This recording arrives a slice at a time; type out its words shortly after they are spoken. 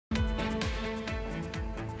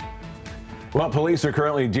Well, police are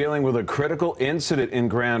currently dealing with a critical incident in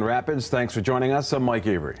Grand Rapids. Thanks for joining us. I'm Mike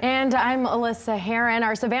Avery. And I'm Alyssa Heron.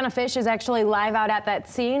 Our Savannah Fish is actually live out at that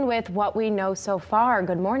scene with what we know so far.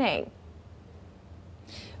 Good morning.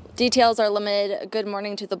 Details are limited. Good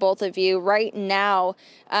morning to the both of you. Right now,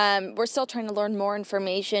 we're still trying to learn more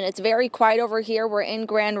information. It's very quiet over here. We're in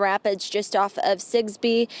Grand Rapids, just off of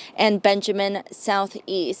Sigsbee and Benjamin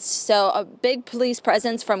Southeast. So a big police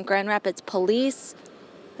presence from Grand Rapids Police.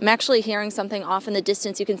 I'm actually hearing something off in the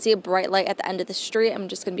distance. You can see a bright light at the end of the street. I'm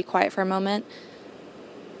just going to be quiet for a moment.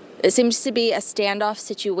 It seems to be a standoff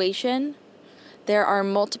situation. There are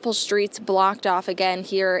multiple streets blocked off again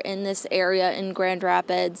here in this area in Grand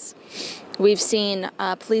Rapids. We've seen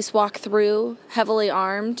police walk through heavily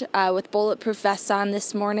armed with bulletproof vests on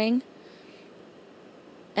this morning.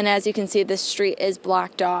 And as you can see, this street is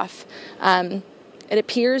blocked off. It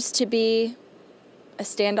appears to be a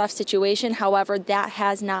standoff situation. However, that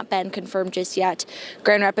has not been confirmed just yet.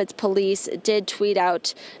 Grand Rapids Police did tweet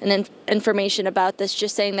out information about this,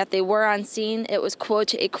 just saying that they were on scene. It was,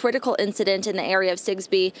 quote, a critical incident in the area of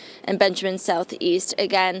Sigsbee and Benjamin Southeast.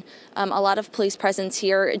 Again, a lot of police presence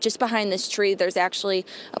here. Just behind this tree, there's actually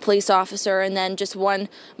a police officer, and then just one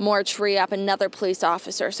more tree up, another police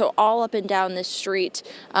officer. So all up and down this street,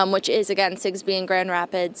 which is, again, Sigsbee and Grand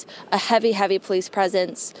Rapids, a heavy police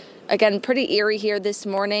presence. Again, pretty eerie here this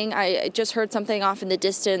morning. I just heard something off in the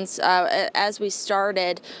distance as we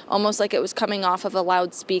started, almost like it was coming off of a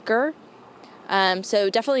loudspeaker. So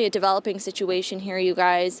definitely a developing situation here, you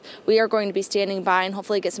guys. We are going to be standing by and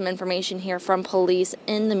hopefully get some information here from police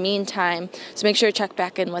in the meantime. So make sure to check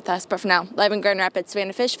back in with us. But for now, live in Grand Rapids,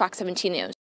 Savannah Fish, Fox 17 News.